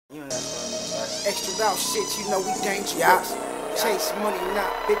Extra out shit, you know we dangerous. Yeah. Chase money, not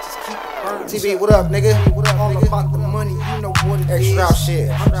bitches, keep it burning. TB, what up, nigga? All about the money, you know what it is. Extra out shit.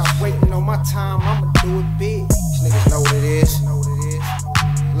 I'm just waiting on my time, I'ma do it big. These niggas know what it is.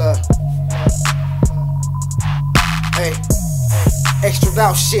 Look. Hey. Extra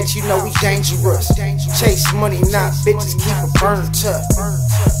out shit, you know we dangerous. Chase money, not bitches, keep it burning tough.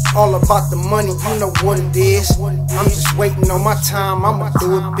 All about the money, you know what it is. I'm just waiting on my time, I'ma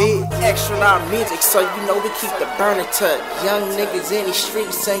do it big. Extra loud music, so you know we keep the burner tuck. Young niggas in the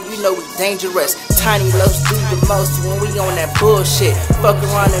streets, and you know we dangerous. Tiny loves do the most when we on that bullshit. Fuck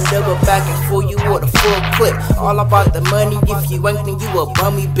around and double back and fool you with a full clip. All about the money, if you ain't then you a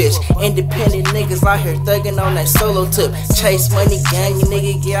bummy bitch. Independent niggas out here thugging on that solo tip. Chase money, gang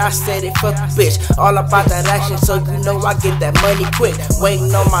nigga, yeah I said it, fuck a bitch. All about that action, so you know I get that money quick.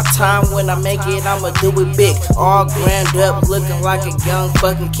 Waiting on my time, when I make it, I'ma do it big. All grand up, looking like a young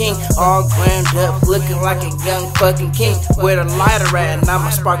fucking king. All grand up, looking like a young fucking king. Where the lighter at, and I'ma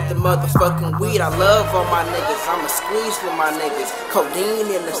spark the motherfucking weed. I love all my niggas, I'ma squeeze with my niggas.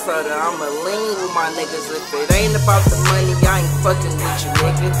 Codeine in the soda, I'ma lean with my niggas. If it ain't about the money, I ain't fucking with you,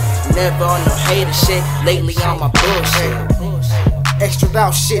 nigga. Never on no hater shit, lately on my bullshit. Extra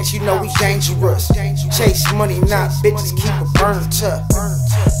out shit, you know we dangerous. Chase money, not bitches, keep it burning tough.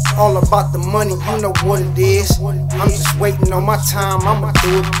 All about the money, you know what it is. I'm just waiting on my time, I'ma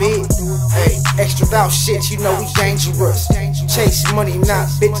do it big. Hey, extra out shit, you know we dangerous. Chase money, not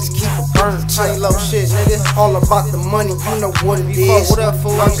bitches, keep it burning tough. Low shit, nigga. All about the money, you know what it is. What up,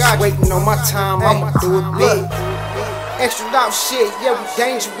 fool? I'm just waiting on my time, I'ma do it big. Extra out shit, yeah we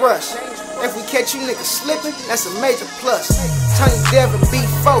dangerous. If we catch you niggas slipping, that's a major plus. Tiny Devin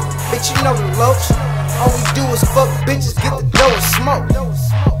B4, bitch you know the lopes. All we do is fuck bitches, get the dough and smoke.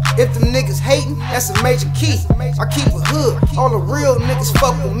 If them niggas hating, that's a major key. I keep a hood, all the real niggas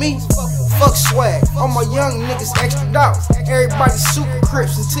fuck with me. Fuck swag, all my young niggas extra out. Everybody super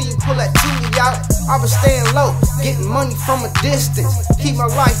crips until you pull that toolie out. I been staying low, getting money from a distance. Keep my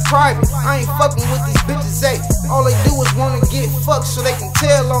life private, I ain't fucking with these bitches, ayy. All they do is wanna get fucked so they can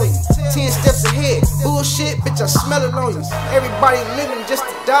tell on you. 10 steps ahead, bullshit, bitch I smell it on you. Everybody living just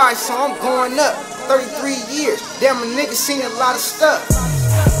to die, so I'm going up. 33 years, damn a nigga seen a lot of stuff.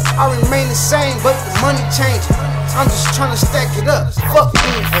 I remain the same, but the money changing. I'm just tryna stack it up, fuck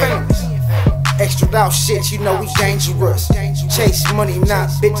being famous. Extra out shit, you know we dangerous. Chase money, not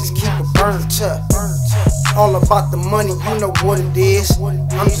bitches, keep it burning tough. All about the money, you know what it is.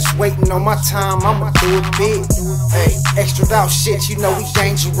 I'm just waiting on my time, I'ma do it big. Hey, extra out shit, you know we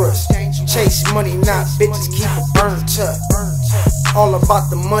dangerous. Chase money, not bitches, keep it burning tough. All about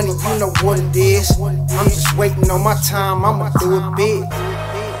the money, you know what it is. I'm just waiting on my time, I'ma do it big.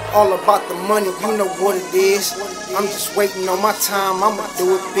 All about the money, you know what it is. I'm just waiting on my time, I'ma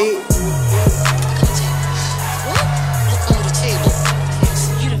do it big.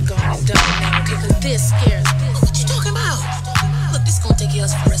 This scares me. What you talking about? Look, this gonna take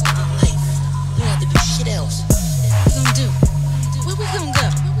us for the rest of our life. We don't have to do shit else. What we gonna do? Where we gonna go?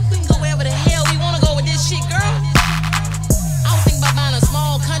 We can go wherever the hell we wanna go with this shit, girl. I was thinking about buying a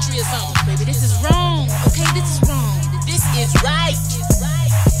small country or something. Baby, this is wrong. Okay, this is wrong. This is right.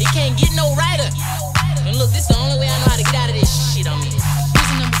 It can't get no righter. And look, this is the only way I know how to get out of this shit on me.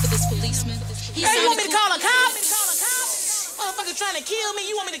 Here's a number for this policeman. Hey, you want me to call a cop? Motherfucker trying to kill me,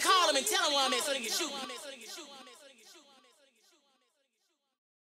 you want me to call him and tell him where I'm at so they can shoot me?